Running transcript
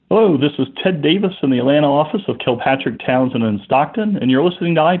Hello, this is Ted Davis in the Atlanta office of Kilpatrick, Townsend & Stockton, and you're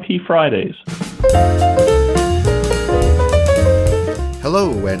listening to IP Fridays.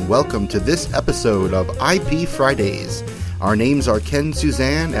 Hello, and welcome to this episode of IP Fridays. Our names are Ken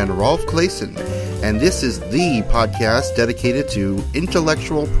Suzanne and Rolf Clayson, and this is the podcast dedicated to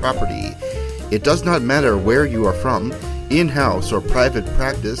intellectual property. It does not matter where you are from, in-house or private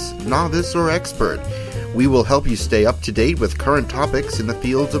practice, novice or expert. We will help you stay up to date with current topics in the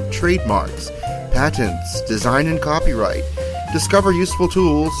fields of trademarks, patents, design and copyright, discover useful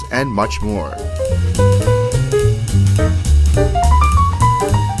tools, and much more.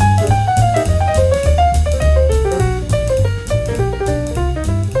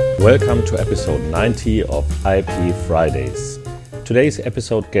 Welcome to episode 90 of IP Fridays. Today's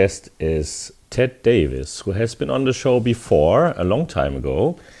episode guest is Ted Davis, who has been on the show before, a long time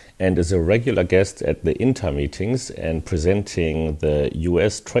ago, and is a regular guest at the INTA meetings and presenting the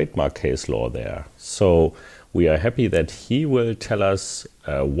US trademark case law there. So we are happy that he will tell us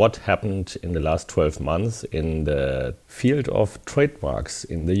what happened in the last 12 months in the field of trademarks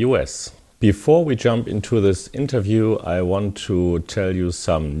in the US. Before we jump into this interview, I want to tell you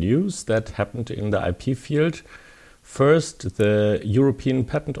some news that happened in the IP field. First, the European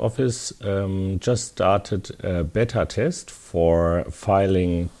Patent Office just started a beta test for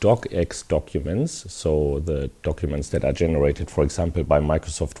filing DOCX documents, so the documents that are generated, for example, by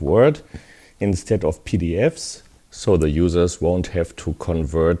Microsoft Word, instead of PDFs, so the users won't have to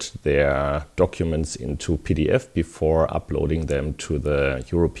convert their documents into PDF before uploading them to the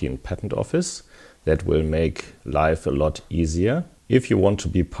European Patent Office. That will make life a lot easier. If you want to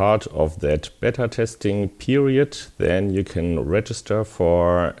be part of that beta testing period, then you can register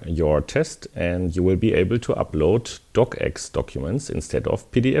for your test and you will be able to upload DOCX documents instead of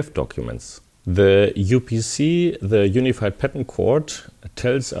PDF documents. The UPC, the Unified Patent Court,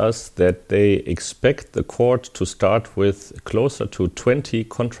 tells us that they expect the court to start with closer to 20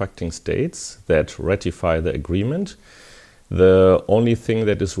 contracting states that ratify the agreement. The only thing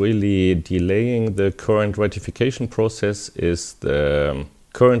that is really delaying the current ratification process is the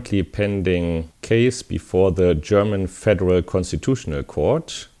currently pending case before the German Federal Constitutional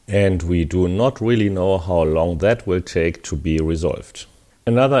Court, and we do not really know how long that will take to be resolved.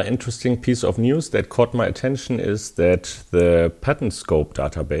 Another interesting piece of news that caught my attention is that the Patentscope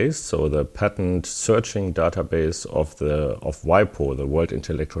database, so the patent searching database of WIPO, the World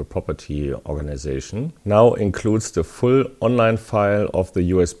Intellectual Property Organization, now includes the full online file of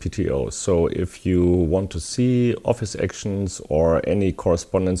the USPTO. So if you want to see office actions or any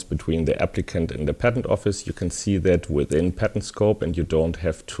correspondence between the applicant and the patent office, you can see that within Patentscope and you don't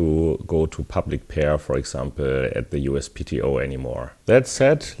have to go to public pair, for example, at the USPTO anymore. That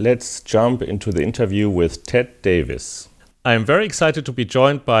said, let's jump into the interview with Ted Davis. I'm very excited to be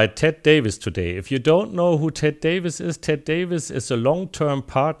joined by Ted Davis today. If you don't know who Ted Davis is a long-term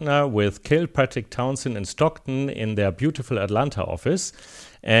partner with Kilpatrick, Townsend & Stockton in their beautiful Atlanta office.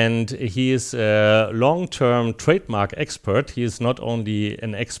 And he is a long-term trademark expert. He is not only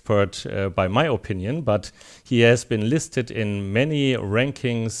an expert by my opinion, but he has been listed in many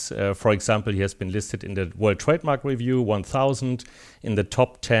rankings. For example, he has been listed in the World Trademark Review 1000 in the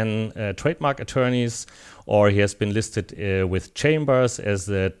top 10 trademark attorneys, or he has been listed with Chambers as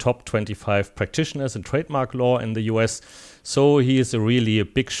the top 25 practitioners in trademark law in the US. So he is really a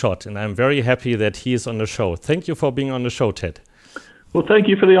big shot, and I'm very happy that he is on the show. Thank you for being on the show, Ted. Well, thank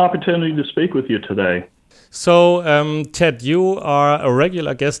you for the opportunity to speak with you today. So, Ted, you are a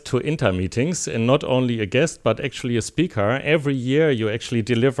regular guest to INTA meetings, and not only a guest, but actually a speaker. Every year you actually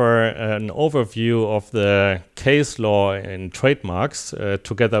deliver an overview of the case law in trademarks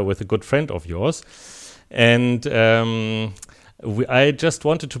together with a good friend of yours. And I just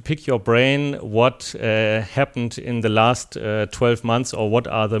wanted to pick your brain what happened in the last 12 months, or what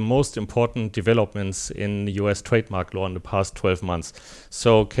are the most important developments in US trademark law in the past 12 months.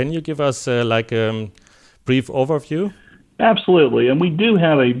 So can you give us a brief overview? Absolutely. And we do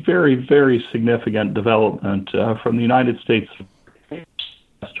have a very, very significant development from the United States in the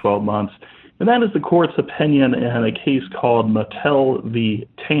last 12 months. And that is the court's opinion in a case called Mattel v.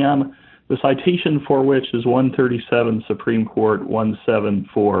 Tam, the citation for which is 137 Supreme Court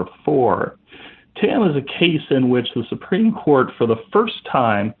 1744. Tam is a case in which the Supreme Court, for the first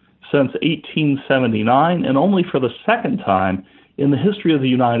time since 1879, and only for the second time in the history of the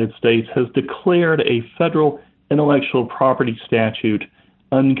United States, has declared a federal intellectual property statute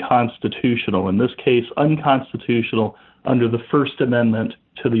unconstitutional. In this case, unconstitutional under the First Amendment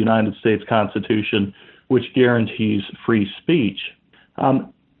to the United States Constitution, which guarantees free speech.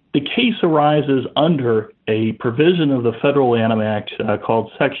 The case arises under a provision of the Federal Lanham Act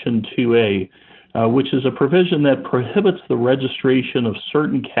called Section 2A, which is a provision that prohibits the registration of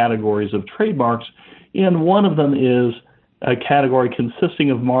certain categories of trademarks, and one of them is a category consisting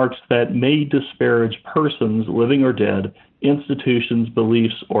of marks that may disparage persons, living or dead, institutions,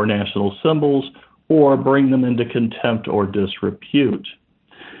 beliefs, or national symbols, or bring them into contempt or disrepute.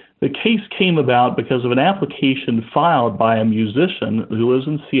 The case came about because of an application filed by a musician who lives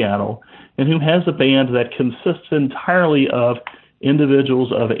in Seattle and who has a band that consists entirely of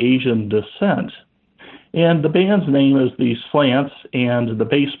individuals of Asian descent. And the band's name is the Slants, and the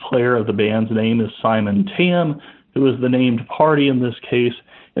bass player of the band's name is Simon Tam, who is the named party in this case.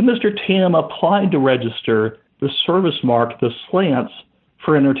 And Mr. Tam applied to register the service mark, the Slants,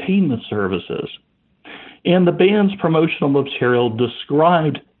 for entertainment services. And the band's promotional material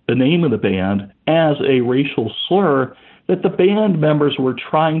described the name of the band as a racial slur that the band members were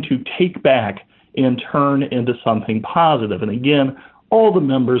trying to take back and turn into something positive. And again, all the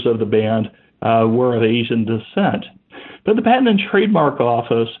members of the band were of Asian descent. But the Patent and Trademark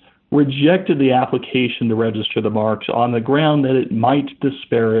Office rejected the application to register the marks on the ground that it might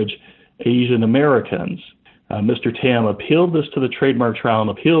disparage Asian Americans. Mr. Tam appealed this to the Trademark Trial and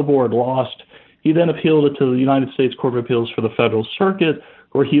Appeal Board, lost. He then appealed it to the United States Court of Appeals for the Federal Circuit,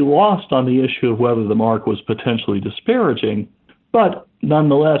 where he lost on the issue of whether the mark was potentially disparaging, but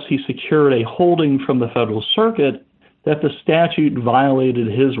nonetheless he secured a holding from the Federal Circuit that the statute violated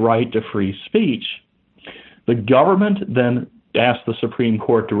his right to free speech. The government then asked the Supreme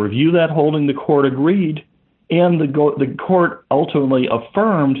Court to review that holding. The court agreed, and the court ultimately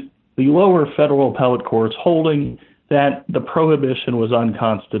affirmed the lower federal appellate court's holding that the prohibition was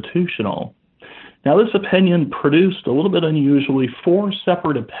unconstitutional. Now, this opinion produced, a little bit unusually, 4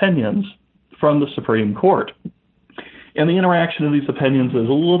 separate opinions from the Supreme Court. And the interaction of these opinions is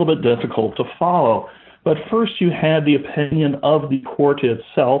a little bit difficult to follow. But first you had the opinion of the court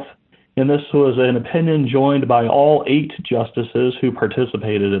itself, and this was an opinion joined by all 8 justices who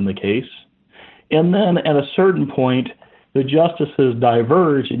participated in the case. And then at a certain point, the justices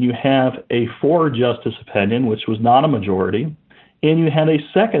diverged, and you have a 4-justice opinion, which was not a majority, and you had a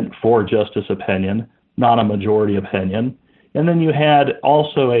second 4-justice opinion, not a majority opinion, and then you had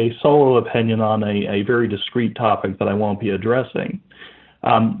also a solo opinion on a very discrete topic that I won't be addressing.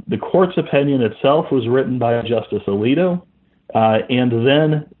 The court's opinion itself was written by Justice Alito, and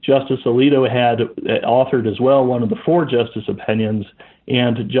then Justice Alito had authored as well one of the 4-justice opinions,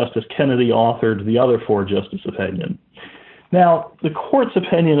 and Justice Kennedy authored the other 4-justice opinion. Now, the court's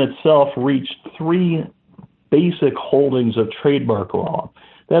opinion itself reached 3 basic holdings of trademark law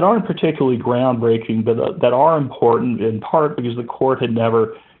that aren't particularly groundbreaking, but that are important in part because the court had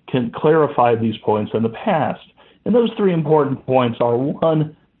never clarified these points in the past. And those 3 important points are: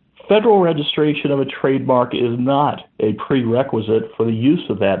 1, federal registration of a trademark is not a prerequisite for the use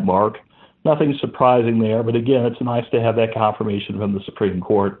of that mark. Nothing surprising there, but again, it's nice to have that confirmation from the Supreme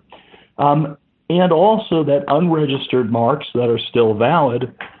Court. And also that unregistered marks that are still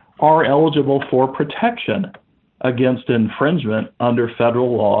valid are eligible for protection against infringement under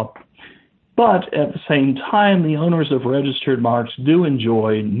federal law. But at the same time, the owners of registered marks do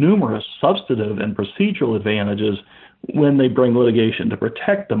enjoy numerous substantive and procedural advantages when they bring litigation to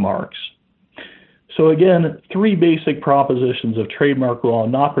protect the marks. So again, 3 basic propositions of trademark law,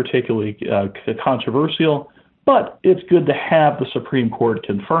 not particularly controversial, but it's good to have the Supreme Court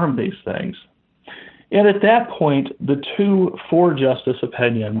confirm these things. And at that point, the 2 4-justice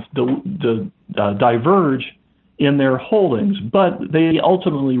opinions diverge in their holdings, but they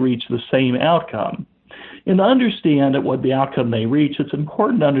ultimately reach the same outcome. And to understand what the outcome they reach, it's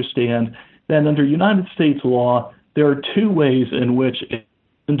important to understand that under United States law, there are 2 ways in which it's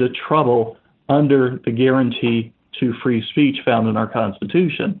into trouble under the guarantee to free speech found in our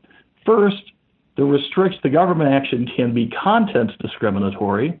Constitution. First, the government action can be content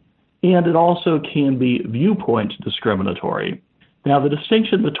discriminatory, and it also can be viewpoint discriminatory. Now, the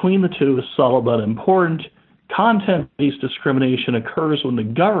distinction between the 2 is subtle but important. Content-based discrimination occurs when the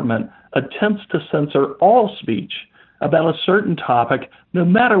government attempts to censor all speech about a certain topic, no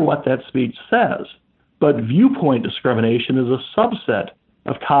matter what that speech says. But viewpoint discrimination is a subset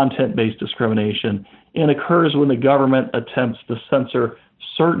of content-based discrimination and occurs when the government attempts to censor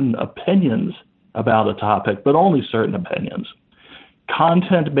certain opinions about a topic, but only certain opinions.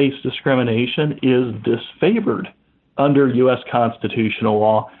 Content-based discrimination is disfavored under U.S. constitutional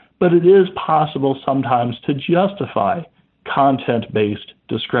law, but it is possible sometimes to justify content-based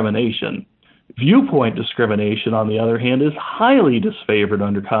discrimination. Viewpoint discrimination, on the other hand, is highly disfavored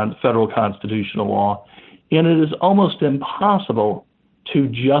under federal constitutional law, and it is almost impossible to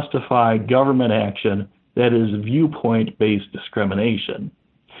justify government action that is viewpoint-based discrimination.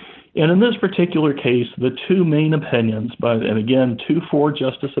 And in this particular case, the two main opinions, and again, 2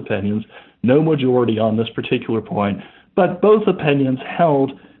 4-justice opinions, no majority on this particular point, but both opinions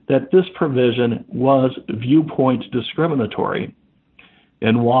held that this provision was viewpoint discriminatory.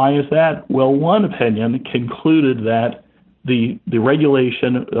 And why is that? Well, one opinion concluded that the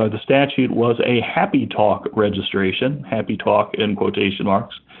regulation, the statute was a happy talk registration, happy talk in quotation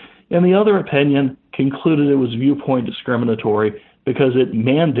marks, and the other opinion concluded it was viewpoint discriminatory because it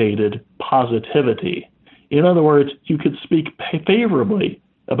mandated positivity. In other words, you could speak favorably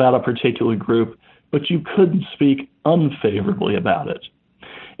about a particular group, but you couldn't speak unfavorably about it.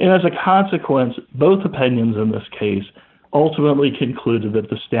 And as a consequence, both opinions in this case ultimately concluded that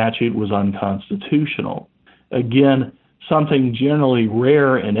the statute was unconstitutional. Again, something generally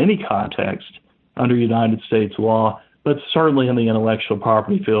rare in any context under United States law, but certainly in the intellectual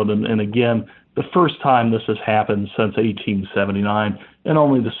property field. And again, the first time this has happened since 1879, and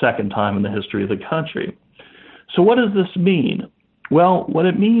only the second time in the history of the country. So what does this mean? Well, what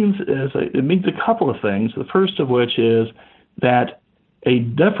it means is it means a couple of things. The first of which is that a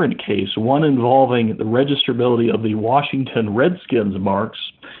different case, one involving the registrability of the Washington Redskins marks.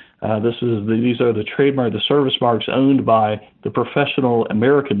 These are the trademark, the service marks owned by the professional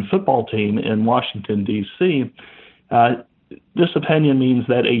American football team in Washington, D.C. This opinion means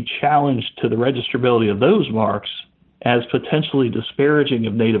that a challenge to the registrability of those marks as potentially disparaging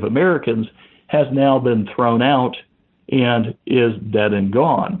of Native Americans has now been thrown out and is dead and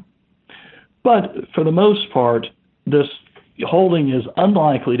gone. But for the most part, this holding is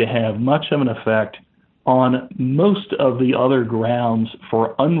unlikely to have much of an effect on most of the other grounds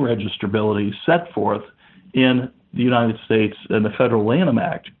for unregistrability set forth in the United States and the Federal Lanham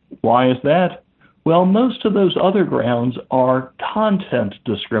Act. Why is that? Well, most of those other grounds are content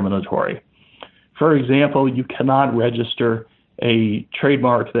discriminatory. For example, you cannot register a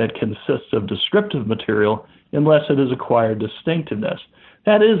trademark that consists of descriptive material unless it has acquired distinctiveness.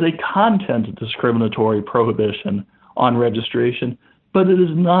 That is a content discriminatory prohibition on registration, but it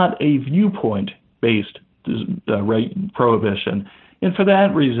is not a viewpoint-based prohibition. And for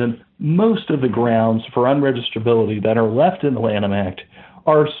that reason, most of the grounds for unregistrability that are left in the Lanham Act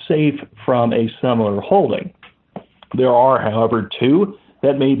are safe from a similar holding. There are, however, 2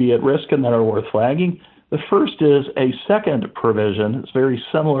 that may be at risk and that are worth flagging. The first is a second provision. It's very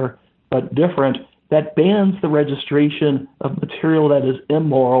similar but different, that bans the registration of material that is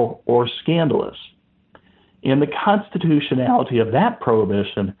immoral or scandalous. And the constitutionality of that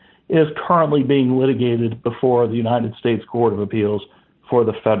prohibition is currently being litigated before the United States Court of Appeals for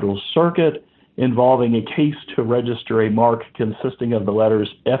the Federal Circuit, involving a case to register a mark consisting of the letters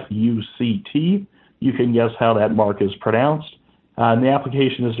FUCT. You can guess how that mark is pronounced. And the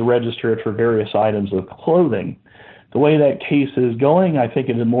application is to register it for various items of clothing. The way that case is going, I think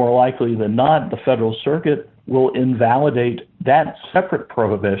it is more likely than not the Federal Circuit will invalidate that separate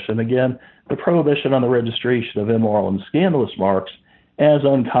prohibition, again, the prohibition on the registration of immoral and scandalous marks, as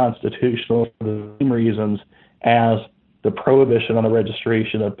unconstitutional for the same reasons as the prohibition on the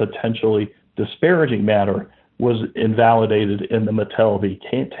registration of potentially disparaging matter was invalidated in the Mattel v.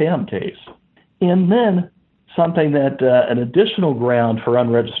 Tam case. And then something that an additional ground for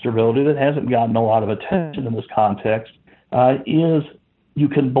unregistrability that hasn't gotten a lot of attention in this context is you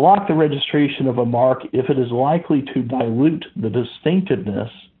can block the registration of a mark if it is likely to dilute the distinctiveness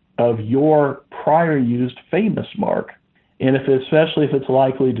of your prior used famous mark, and especially if it's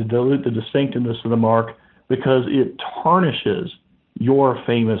likely to dilute the distinctiveness of the mark because it tarnishes your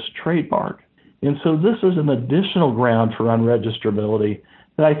famous trademark. And so this is an additional ground for unregistrability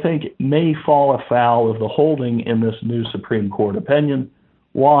that I think may fall afoul of the holding in this new Supreme Court opinion.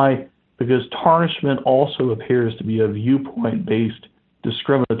 Why? Because tarnishment also appears to be a viewpoint-based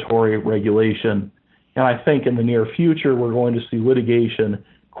discriminatory regulation. And I think in the near future, we're going to see litigation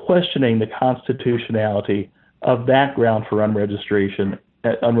questioning the constitutionality of that ground for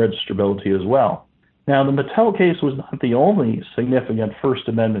unregistrability as well. Now, the Mattel case was not the only significant First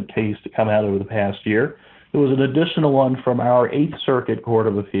Amendment case to come out over the past year. There was an additional one from our 8th Circuit Court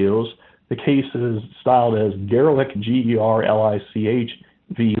of Appeals. The case is styled as Gerlich, Gerlich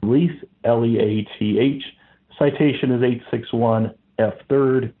v. Leath, Leath. Citation is 861 F.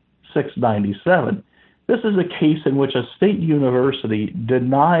 3rd, 697. This is a case in which a state university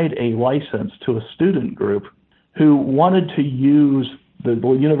denied a license to a student group who wanted to use the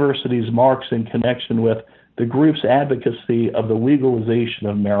university's marks in connection with the group's advocacy of the legalization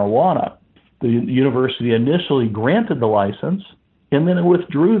of marijuana. The university initially granted the license, and then it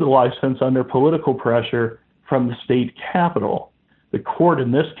withdrew the license under political pressure from the state capitol. The court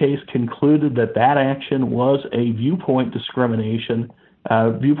in this case concluded that that action was a viewpoint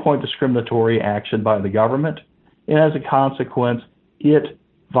discriminatory action by the government, and as a consequence, it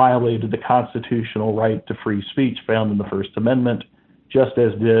violated the constitutional right to free speech found in the First Amendment, just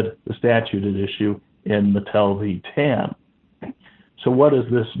as did the statute at issue in Mattel v. Tan. So what does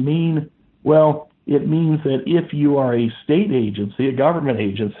this mean? Well, it means that if you are a state agency, a government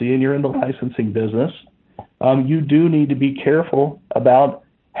agency, and you're in the licensing business, you do need to be careful about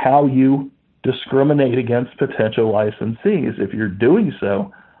how you discriminate against potential licensees. If you're doing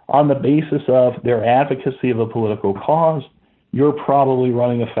so on the basis of their advocacy of a political cause, you're probably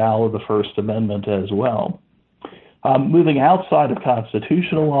running afoul of the First Amendment as well. Moving outside of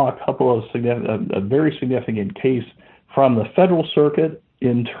constitutional law, a very significant case from the Federal Circuit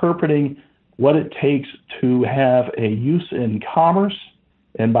interpreting what it takes to have a use in commerce,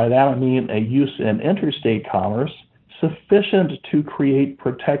 and by that I mean a use in interstate commerce, sufficient to create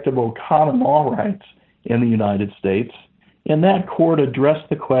protectable common law rights in the United States. And that court addressed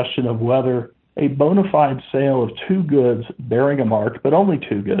the question of whether a bona fide sale of two goods bearing a mark, but only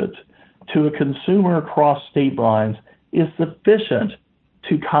two goods, to a consumer across state lines is sufficient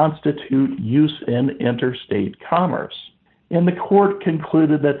to constitute use in interstate commerce. And the court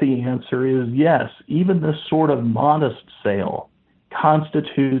concluded that the answer is yes, even this sort of modest sale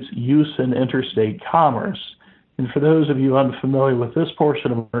constitutes use in interstate commerce. And for those of you unfamiliar with this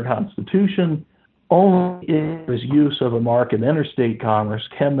portion of our Constitution, only if there is use of a mark in interstate commerce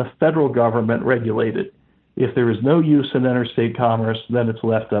can the federal government regulate it. If there is no use in interstate commerce, then it's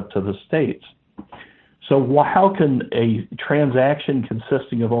left up to the states. So how can a transaction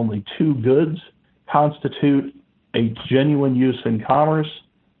consisting of only two goods constitute a genuine use in commerce?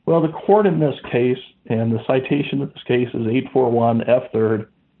 Well, the court in this case, and the citation of this case is 841 F3rd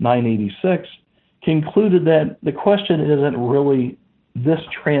 986, concluded that the question isn't really this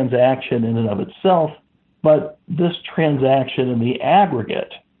transaction in and of itself, but this transaction in the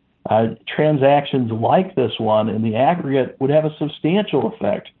aggregate. Transactions like this one in the aggregate would have a substantial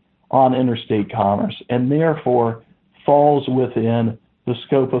effect on interstate commerce and therefore falls within the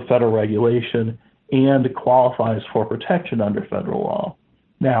scope of federal regulation and qualifies for protection under federal law.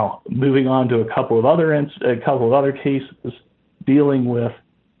 Now, moving on to a couple of other cases dealing with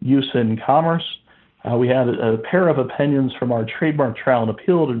use in commerce. We had a pair of opinions from our Trademark Trial and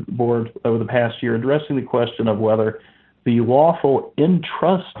Appeal Board over the past year addressing the question of whether the lawful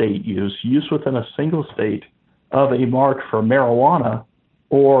intrastate use within a single state of a mark for marijuana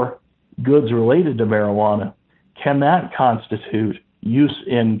or goods related to marijuana, can that constitute use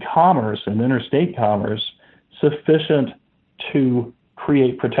in commerce and interstate commerce sufficient to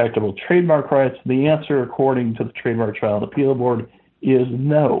create protectable trademark rights? The answer, according to the Trademark Trial and Appeal Board, is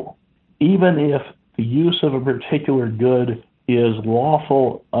no. Even if the use of a particular good is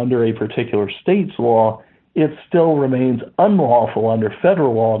lawful under a particular state's law, it still remains unlawful under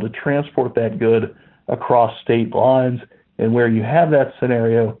federal law to transport that good across state lines. And where you have that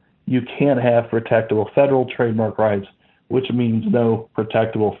scenario, you can't have protectable federal trademark rights, which means no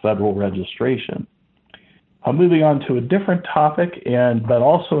protectable federal registration. Moving on to a different topic, but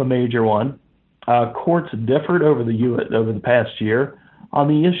also a major one, courts differed over the past year on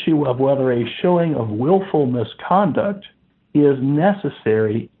the issue of whether a showing of willful misconduct is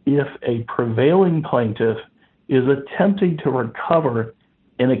necessary if a prevailing plaintiff is attempting to recover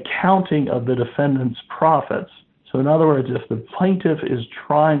an accounting of the defendant's profits. So in other words, if the plaintiff is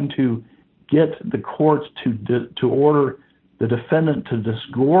trying to get the courts to order the defendant to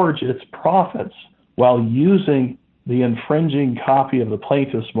disgorge its profits while using the infringing copy of the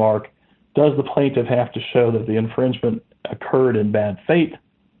plaintiff's mark, does the plaintiff have to show that the infringement occurred in bad faith?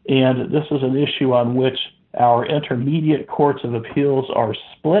 And this is an issue on which our intermediate courts of appeals are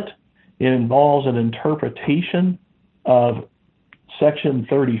split. It involves an interpretation of Section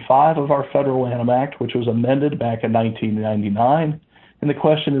 35 of our Federal Lanham Act, which was amended back in 1999. And the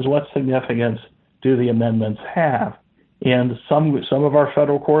question is, what significance do the amendments have? And some of our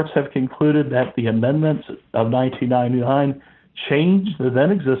federal courts have concluded that the amendments of 1999 changed the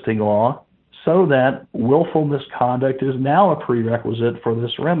then existing law so that willful misconduct is now a prerequisite for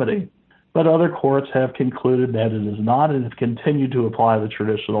this remedy. But other courts have concluded that it is not and have continued to apply the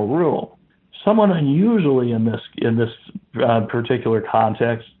traditional rule. Somewhat unusually in this particular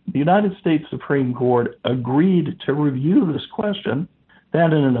context, the United States Supreme Court agreed to review this question.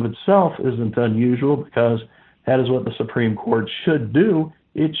 That in and of itself isn't unusual because that is what the Supreme Court should do.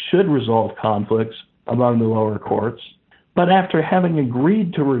 It should resolve conflicts among the lower courts. But after having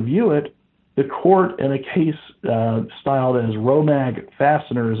agreed to review it, the court, in a case styled as Romag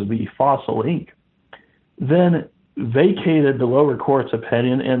Fasteners v. Fossil Inc., then vacated the lower court's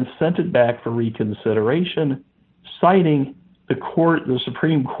opinion and sent it back for reconsideration, citing the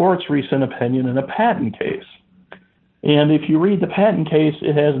Supreme Court's recent opinion in a patent case. And if you read the patent case,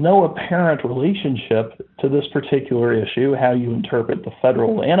 it has no apparent relationship to this particular issue, how you interpret the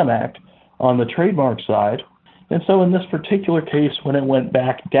Federal Lanham Act on the trademark side. And so in this particular case, when it went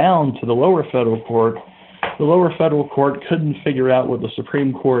back down to the lower federal court couldn't figure out what the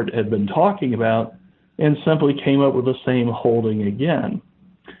Supreme Court had been talking about and simply came up with the same holding again.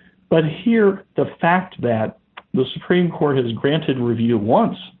 But here, the fact that the Supreme Court has granted review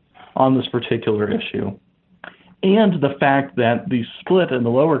once on this particular issue, and the fact that the split in the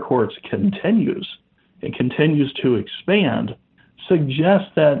lower courts continues to expand, suggests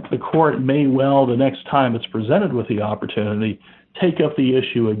that the court may well, the next time it's presented with the opportunity, take up the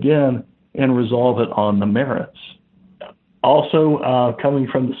issue again and resolve it on the merits. Also, coming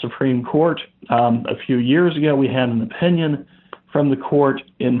from the Supreme Court, a few years ago, we had an opinion from the court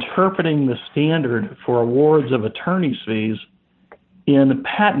interpreting the standard for awards of attorney's fees in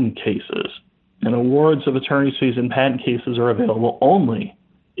patent cases. And awards of attorney's fees in patent cases are available only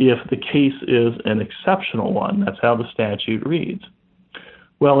if the case is an exceptional one. That's how the statute reads.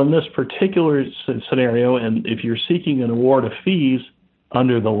 Well, in this particular scenario, and if you're seeking an award of fees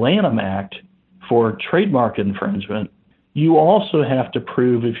under the Lanham Act for trademark infringement, you also have to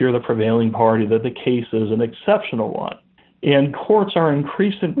prove, if you're the prevailing party, that the case is an exceptional one. And courts are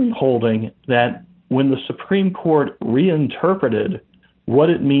increasingly holding that when the Supreme Court reinterpreted what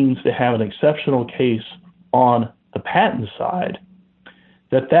it means to have an exceptional case on the patent side,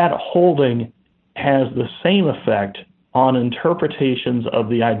 that holding has the same effect on interpretations of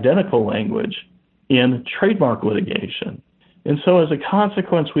the identical language in trademark litigation. And so as a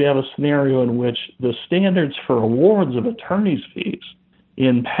consequence, we have a scenario in which the standards for awards of attorney's fees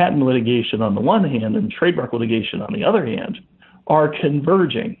in patent litigation on the one hand and trademark litigation on the other hand are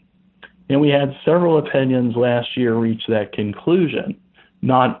converging. And we had several opinions last year reach that conclusion.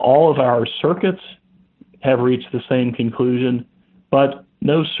 Not all of our circuits have reached the same conclusion, but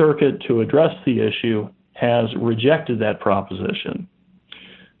no circuit to address the issue has rejected that proposition.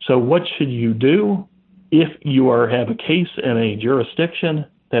 So what should you do if you have a case in a jurisdiction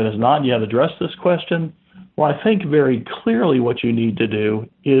that has not yet addressed this question? Well, I think very clearly what you need to do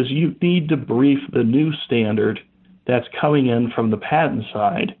is you need to brief the new standard that's coming in from the patent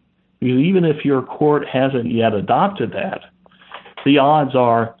side. Because even if your court hasn't yet adopted that, the odds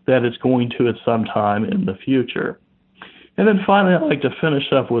are that it's going to at some time in the future. And then finally, I'd like to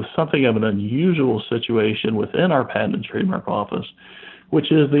finish up with something of an unusual situation within our Patent and Trademark Office,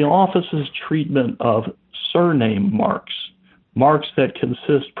 which is the office's treatment of surname marks, marks that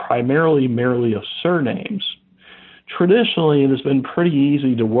consist primarily merely of surnames. Traditionally, it has been pretty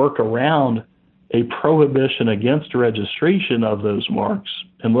easy to work around a prohibition against registration of those marks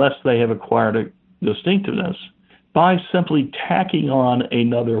unless they have acquired a distinctiveness by simply tacking on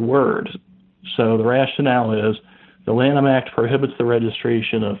another word. So the rationale is the Lanham Act prohibits the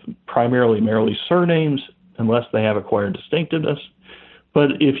registration of primarily merely surnames unless they have acquired distinctiveness.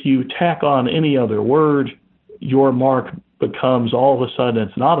 But if you tack on any other word, your mark becomes all of a sudden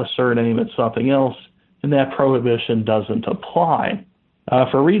it's not a surname, it's something else, and that prohibition doesn't apply.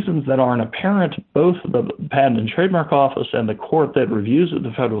 For reasons that aren't apparent, both the Patent and Trademark Office and the court that reviews it,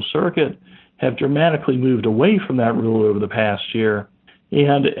 the Federal Circuit, have dramatically moved away from that rule over the past year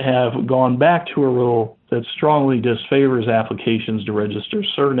and have gone back to a rule that strongly disfavors applications to register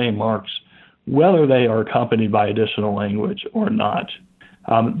surname marks, whether they are accompanied by additional language or not.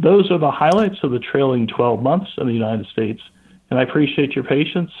 Those are the highlights of the trailing 12 months in the United States, and I appreciate your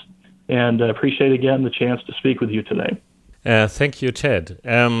patience and appreciate again the chance to speak with you today. Thank you, Ted.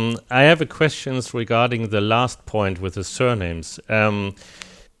 I have a question regarding the last point with the surnames.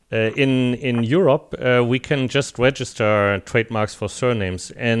 In Europe, we can just register trademarks for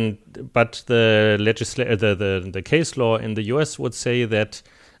surnames, but the case law in the US would say that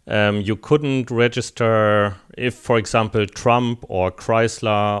you couldn't register if, for example, Trump or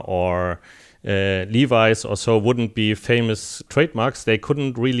Chrysler or Levi's or so wouldn't be famous trademarks. They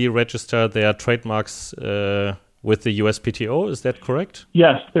couldn't really register their trademarks with the USPTO. Is that correct?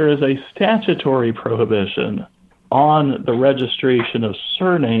 Yes, there is a statutory prohibition on the registration of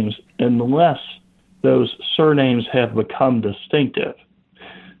surnames unless those surnames have become distinctive.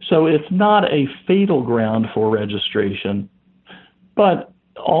 So it's not a fatal ground for registration, but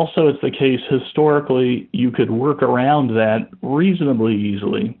also it's the case historically you could work around that reasonably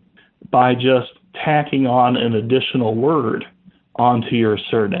easily by just tacking on an additional word onto your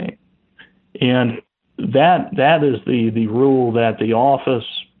surname. And that is the rule that the office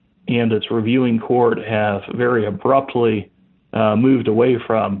and its reviewing court have very abruptly moved away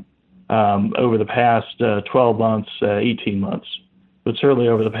from over the past 12 months, 18 months. But certainly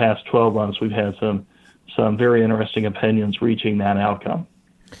over the past 12 months, we've had some very interesting opinions reaching that outcome.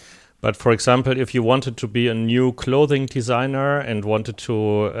 But for example, if you wanted to be a new clothing designer and wanted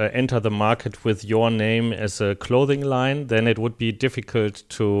to enter the market with your name as a clothing line, then it would be difficult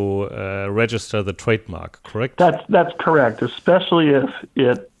to register the trademark, correct? That's correct, especially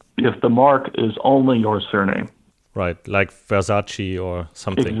if the mark is only your surname. Right, like Versace or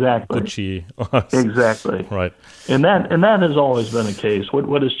something. Exactly. Gucci. Exactly. Right. And that has always been the case.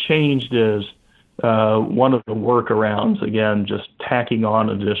 What has changed is one of the workarounds, again, just tacking on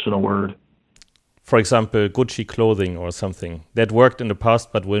an additional word. For example, Gucci clothing or something that worked in the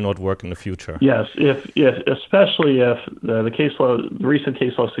past but will not work in the future. Yes, especially if the recent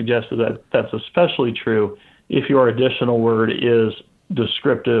case law suggested that that's especially true if your additional word is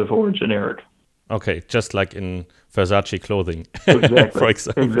descriptive or generic. Okay, just like in Versace clothing, exactly. for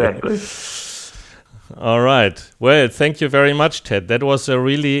example. Exactly. All right. Well, thank you very much, Ted. That was a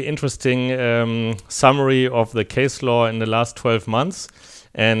really interesting summary of the case law in the last 12 months.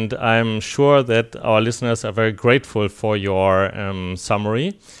 And I'm sure that our listeners are very grateful for your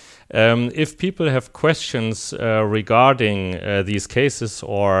summary. If people have questions regarding these cases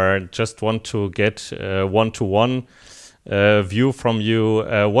or just want to get one-to-one view from you,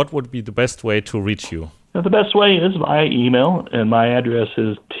 what would be the best way to reach you? Now, the best way is via email, and my address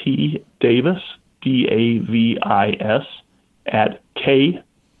is tdavis, DAVIS, at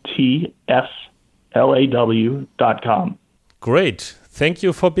KTSLAW.com. Great. Thank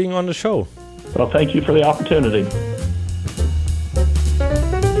you for being on the show. Well, thank you for the opportunity.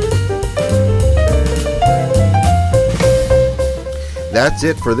 That's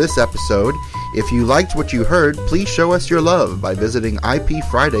it for this episode. If you liked what you heard, please show us your love by visiting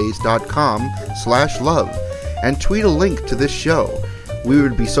ipfridays.com/love and tweet a link to this show. We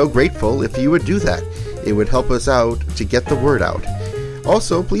would be so grateful if you would do that. It would help us out to get the word out.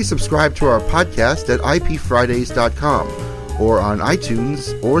 Also, please subscribe to our podcast at ipfridays.com or on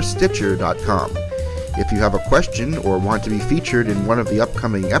iTunes or Stitcher.com. If you have a question or want to be featured in one of the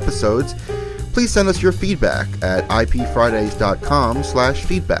upcoming episodes, please send us your feedback at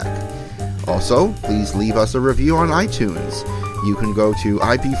ipfridays.com/feedback. Also, please leave us a review on iTunes. You can go to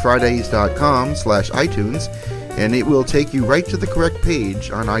ipfridays.com/iTunes and it will take you right to the correct page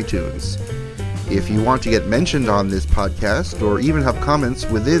on iTunes. If you want to get mentioned on this podcast or even have comments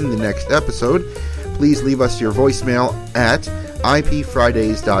within the next episode, please leave us your voicemail at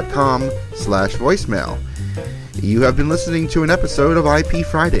ipfridays.com/voicemail. You have been listening to an episode of IP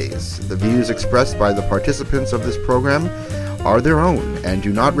Fridays. The views expressed by the participants of this program are their own and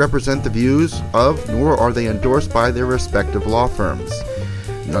do not represent the views of, nor are they endorsed by their respective law firms.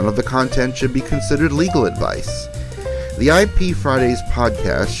 None of the content should be considered legal advice. The IP Fridays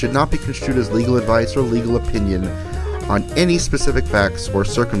podcast should not be construed as legal advice or legal opinion on any specific facts or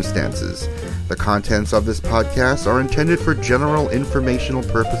circumstances. The contents of this podcast are intended for general informational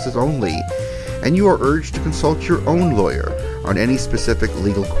purposes only, and you are urged to consult your own lawyer on any specific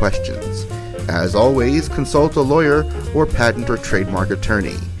legal questions. As always, consult a lawyer or patent or trademark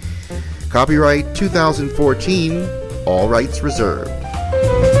attorney. Copyright 2014, all rights reserved.